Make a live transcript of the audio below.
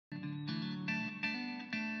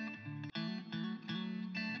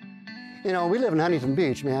You know, we live in Huntington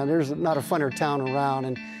Beach, man. There's not a funner town around.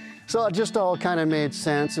 And so it just all kind of made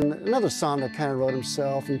sense. And another song that kind of wrote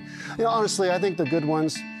himself. And, you know, honestly, I think the good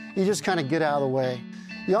ones, you just kind of get out of the way.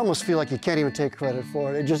 You almost feel like you can't even take credit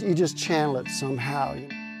for it. You just channel it somehow. You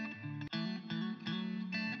know?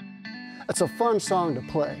 It's a fun song to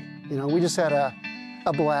play. You know, we just had a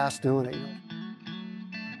blast doing it. You know?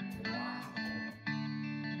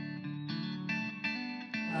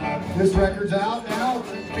 This record's out now,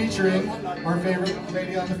 featuring our favorite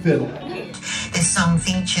lady on the fiddle. This song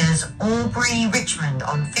features Aubrey Richmond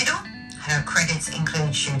on fiddle. Her credits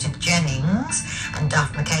include Shooter Jennings and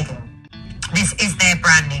Duff McKagan. This is their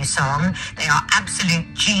brand new song. They are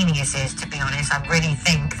absolute geniuses, to be honest. I really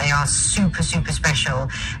think they are super, super special.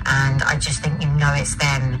 And I just think you know it's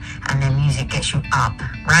them and their music gets you up.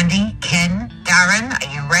 Randy, Ken, Darren, are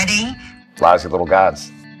you ready? Lousy little gods.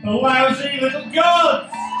 The lousy little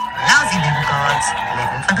gods! Lousy little gods,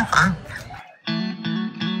 living for the fun.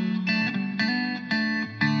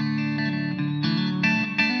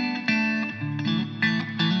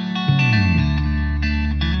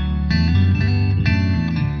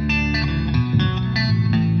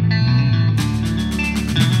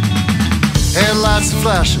 Headlights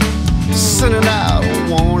flashing, sending out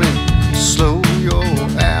a warning. Slow your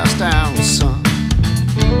ass down, son.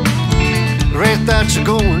 The rate that you're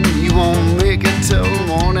going, you won't make it till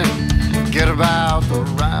morning. Forget about the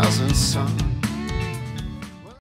rising sun.